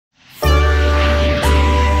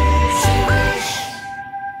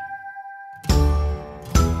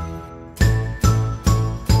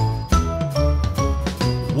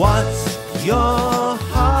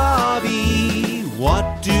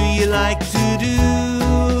do?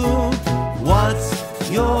 What's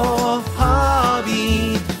your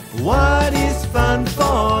hobby? What is fun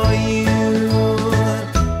for you?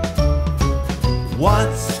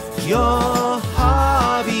 What's your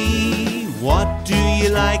hobby? What do you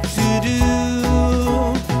like to do?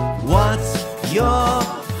 What's your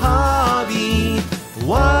hobby?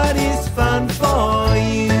 What is fun for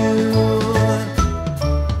you?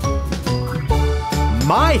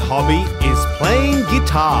 My hobby is playing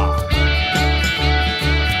guitar.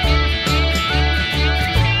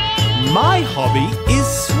 My hobby is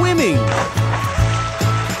swimming.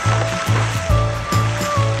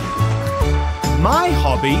 My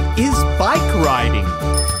hobby is bike riding.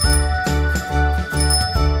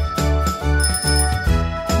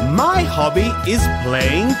 My hobby is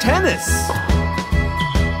playing tennis.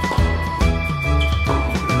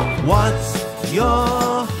 What's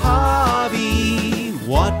your hobby?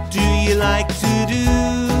 What do you like to do?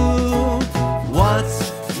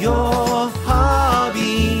 What's your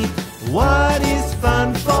hobby? What is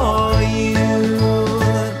fun for you?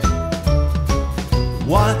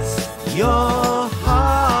 What's your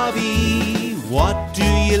hobby? What do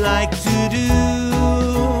you like to do?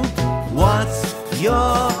 What's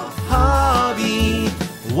your hobby?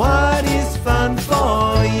 What is fun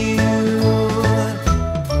for you?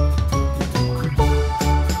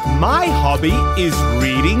 My hobby is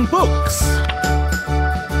reading books.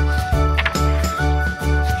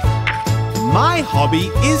 My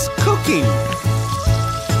hobby is cooking.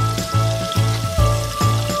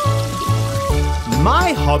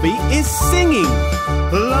 My hobby is singing.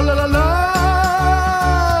 La la la la.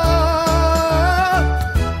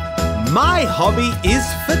 My hobby is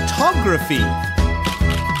photography.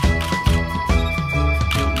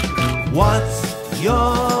 What's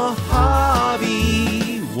your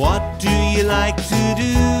hobby? What do you like to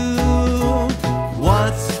do?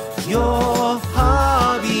 What's your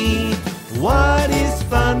hobby? What is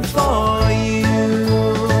fun for you?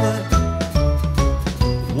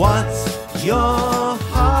 What's your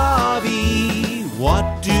hobby?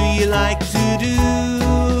 What do you like to do?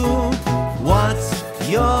 What's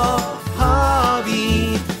your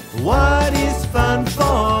hobby? What is fun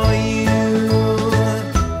for you?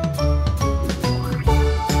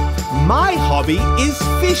 My hobby is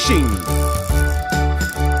fishing.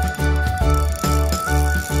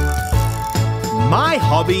 My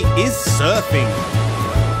hobby is surfing.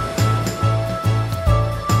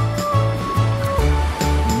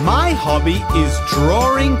 My hobby is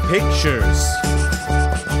drawing pictures.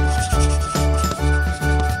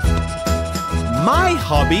 My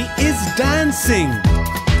hobby is dancing.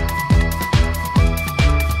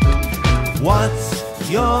 What's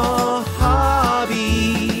your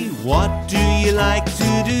hobby? What do you like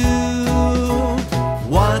to do?